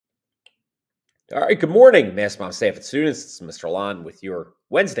All right, good morning, Mass Mom staff and students. It's Mr. Lon with your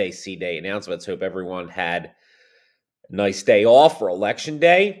Wednesday C-Day announcements. Hope everyone had a nice day off for Election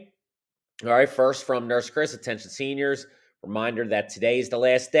Day. All right, first from Nurse Chris, attention seniors. Reminder that today is the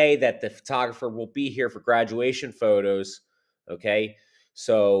last day that the photographer will be here for graduation photos. Okay,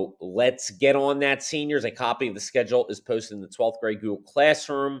 so let's get on that, seniors. A copy of the schedule is posted in the 12th grade Google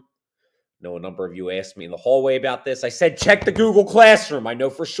Classroom. I know a number of you asked me in the hallway about this. I said, check the Google Classroom. I know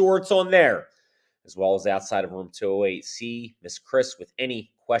for sure it's on there, as well as outside of room 208. See Miss Chris with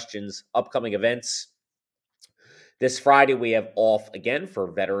any questions, upcoming events. This Friday, we have off again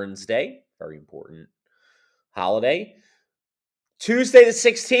for Veterans Day, very important holiday. Tuesday the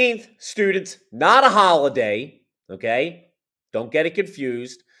 16th, students, not a holiday, okay? Don't get it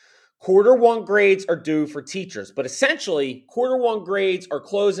confused. Quarter one grades are due for teachers, but essentially, quarter one grades are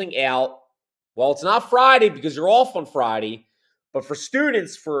closing out. Well, it's not Friday because you're off on Friday, but for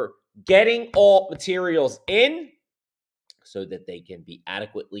students, for getting all materials in so that they can be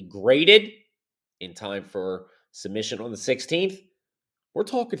adequately graded in time for submission on the 16th, we're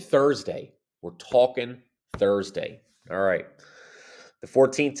talking Thursday. We're talking Thursday. All right. The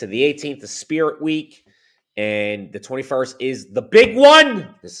 14th to the 18th is Spirit Week, and the 21st is the big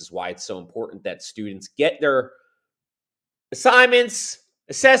one. This is why it's so important that students get their assignments,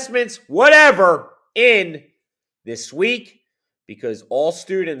 assessments, whatever in this week, because all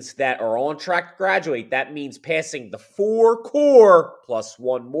students that are on track to graduate, that means passing the 4 core plus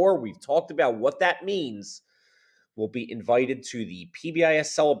 1 more. We've talked about what that means. Will be invited to the PBIS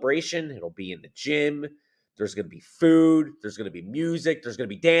celebration. It'll be in the gym. There's going to be food. There's going to be music. There's going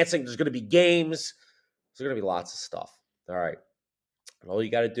to be dancing. There's going to be games. There's going to be lots of stuff. All right. And all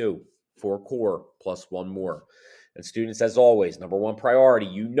you got to do, 4 core plus 1 more. And students, as always, number one priority,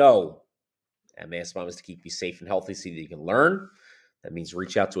 at Mass Mom, is to keep you safe and healthy so that you can learn. That means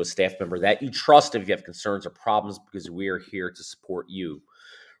reach out to a staff member that you trust if you have concerns or problems, because we are here to support you.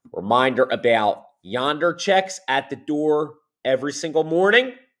 Reminder about Yonder checks at the door every single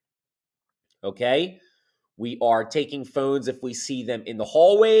morning. Okay? We are taking phones if we see them in the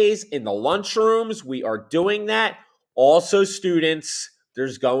hallways, in the lunchrooms. We are doing that. Also, students,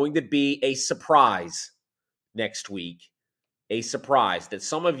 there's going to be a surprise next week. A surprise that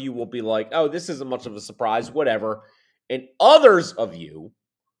some of you will be like, oh, this isn't much of a surprise, whatever. And others of you,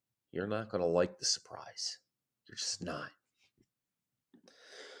 you're not going to like the surprise. You're just not.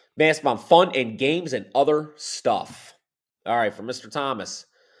 Mass Mom, fun and games and other stuff. All right, from Mr. Thomas.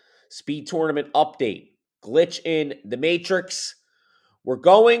 Speed tournament update. Glitch in the Matrix. We're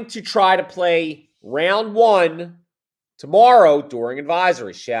going to try to play round 1 tomorrow during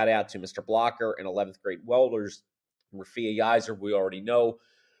advisory. Shout out to Mr. Blocker and 11th grade welders. Rafia Yizer, we already know.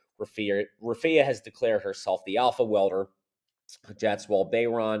 Rafia has declared herself the alpha welder. Jatswal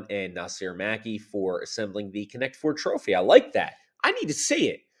Bayron and Nasir Mackey for assembling the Connect 4 trophy. I like that. I need to see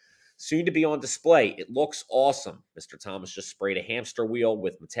it. Soon to be on display. It looks awesome. Mr. Thomas just sprayed a hamster wheel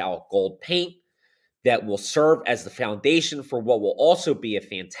with metallic gold paint that will serve as the foundation for what will also be a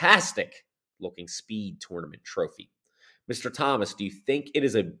fantastic looking speed tournament trophy. Mr. Thomas, do you think it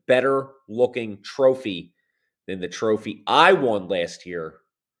is a better looking trophy than the trophy I won last year?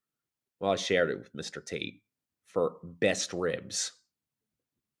 Well, I shared it with Mr. Tate for best ribs.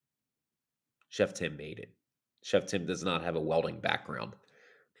 Chef Tim made it. Chef Tim does not have a welding background.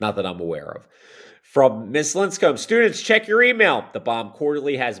 Not that I'm aware of. From Ms. Linscomb, students, check your email. The Bomb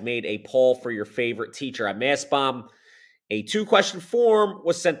Quarterly has made a poll for your favorite teacher at Mass Bomb. A 2-question form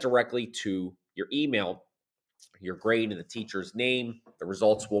was sent directly to your email. Your grade and the teacher's name. The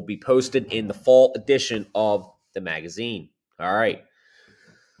results will be posted in the fall edition of the magazine. All right.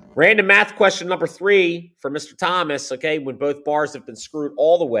 Random math question number 3 for Mr. Thomas. Okay, when both bars have been screwed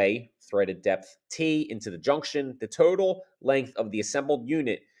all the way, threaded depth T into the junction, the total length of the assembled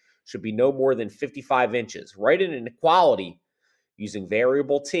unit should be no more than 55 inches. Write an inequality using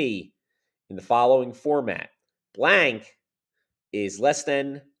variable T in the following format. Blank is less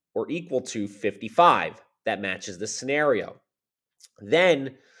than or equal to 55. That matches the scenario.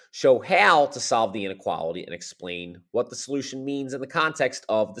 Then show how to solve the inequality and explain what the solution means in the context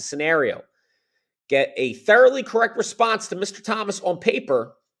of the scenario. Get a thoroughly correct response to Mr. Thomas on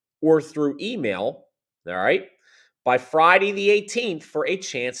paper or through email, all right, by Friday the 18th for a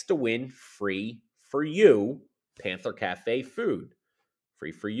chance to win free for you Panther Cafe food.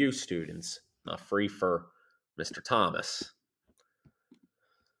 Free for you, students, not free for Mr. Thomas.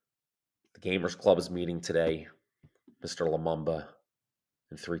 The Gamers Club is meeting today. Mr. Lumumba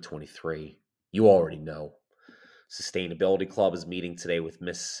in 323. You already know. Sustainability Club is meeting today with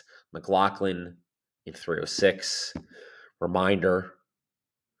Miss McLaughlin in 306. Reminder,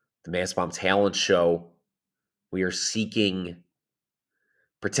 the Mastbomb Talent Show. We are seeking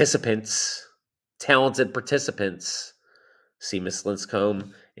participants, talented participants. See Miss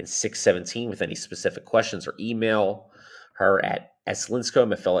Linscomb in 617 with any specific questions, or email her at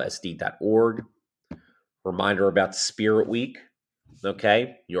slinscomb@fellasd.org. Reminder about Spirit Week.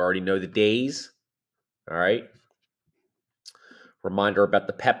 Okay, you already know the days. All right. Reminder about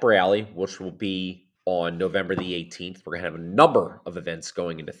the pep rally, which will be on November the 18th. We're going to have a number of events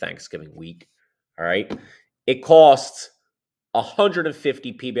going into Thanksgiving week. All right. It costs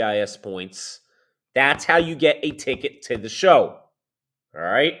 150 PBIS points. That's how you get a ticket to the show. All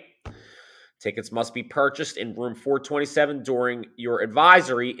right. Tickets must be purchased in room 427 during your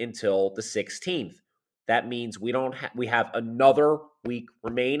advisory until the 16th. That means we have another week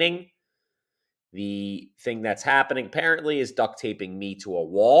remaining. The thing that's happening apparently is duct taping me to a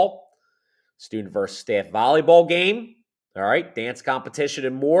wall. Student versus staff volleyball game. All right. Dance competition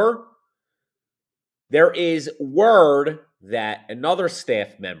and more. There is word that another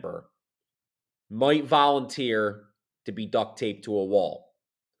staff member might volunteer to be duct taped to a wall.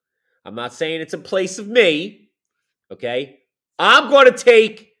 I'm not saying it's in place of me, okay? I'm going to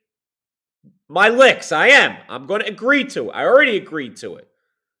take my licks. I am. I'm going to agree to it. I already agreed to it.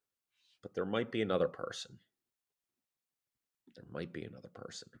 But there might be another person.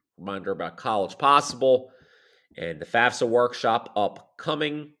 Reminder about College Possible and the FAFSA workshop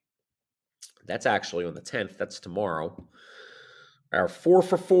upcoming. That's actually on the 10th. That's tomorrow. Our 4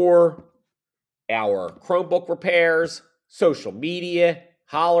 for 4, our Chromebook repairs, social media,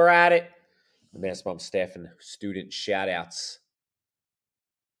 holler at it. The Mastbomb staff and student shout-outs.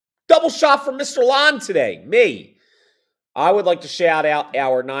 Double shot from Mr. Lon today, me. I would like to shout out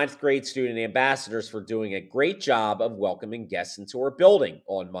our 9th grade student ambassadors for doing a great job of welcoming guests into our building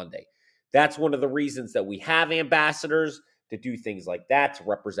on Monday. That's one of the reasons that we have ambassadors, to do things like that, to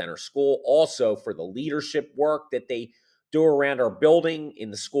represent our school. Also for the leadership work that they do around our building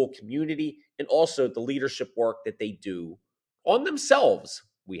in the school community, and also the leadership work that they do on themselves.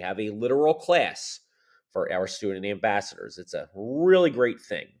 We have a literal class for our student ambassadors. It's a really great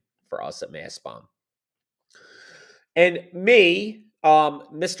thing for us at Mastbomb. And me,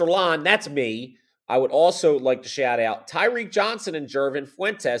 Mr. Lon, that's me. I would also like to shout out Tyreek Johnson and Jervin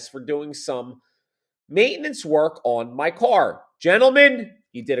Fuentes for doing some maintenance work on my car. Gentlemen,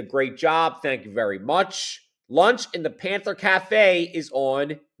 you did a great job. Thank you very much. Lunch in the Panther Cafe is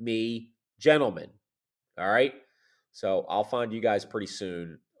on me, gentlemen. All right? So I'll find you guys pretty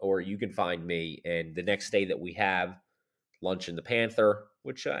soon, or you can find me. And the next day that we have lunch in the Panther,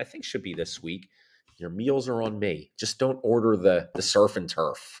 which I think should be this week, your meals are on me. Just don't order the surf and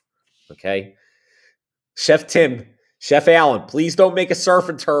turf, okay? Chef Tim, Chef Allen, please don't make a surf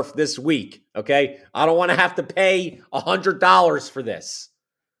and turf this week, okay? I don't want to have to pay $100 for this.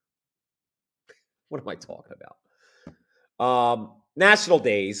 What am I talking about? National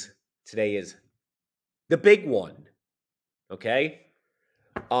days. Today is the big one, okay?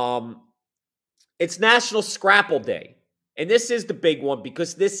 It's National Scrapple Day. And this is the big one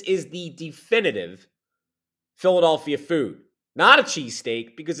because this is the definitive Philadelphia food. Not a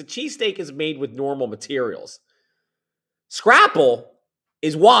cheesesteak, because a cheesesteak is made with normal materials. Scrapple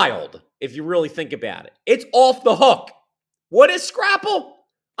is wild, if you really think about it. It's off the hook. What is Scrapple?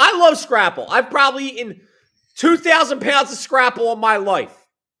 I love Scrapple. I've probably eaten 2,000 pounds of Scrapple in my life.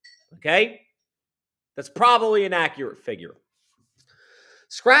 Okay? That's probably an accurate figure.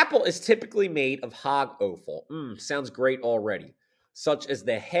 Scrapple is typically made of hog offal. Sounds great already. Such as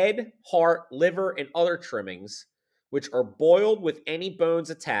the head, heart, liver, and other trimmings, which are boiled with any bones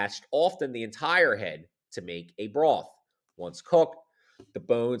attached, often the entire head, to make a broth. Once cooked, the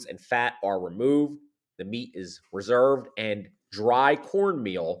bones and fat are removed, the meat is reserved, and dry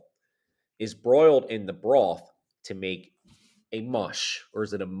cornmeal is broiled in the broth to make a mush. Or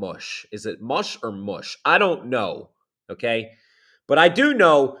is it a mush? Is it mush or mush? I don't know, okay? But I do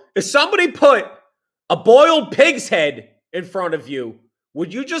know, if somebody put a boiled pig's head in front of you,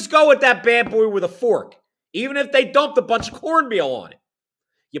 would you just go with that bad boy with a fork? Even if they dumped a bunch of cornmeal on it?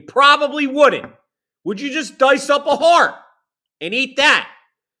 You probably wouldn't. Would you just dice up a heart and eat that?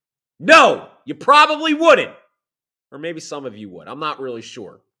 No, you probably wouldn't. Or maybe some of you would. I'm not really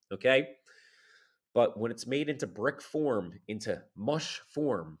sure, okay? But when it's made into brick form, into mush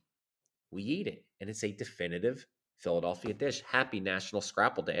form, we eat it. And it's a definitive Philadelphia dish. Happy National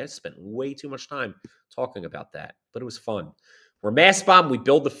Scrapple Day. I spent way too much time talking about that, but it was fun. We're Mastbomb. We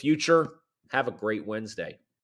build the future. Have a great Wednesday.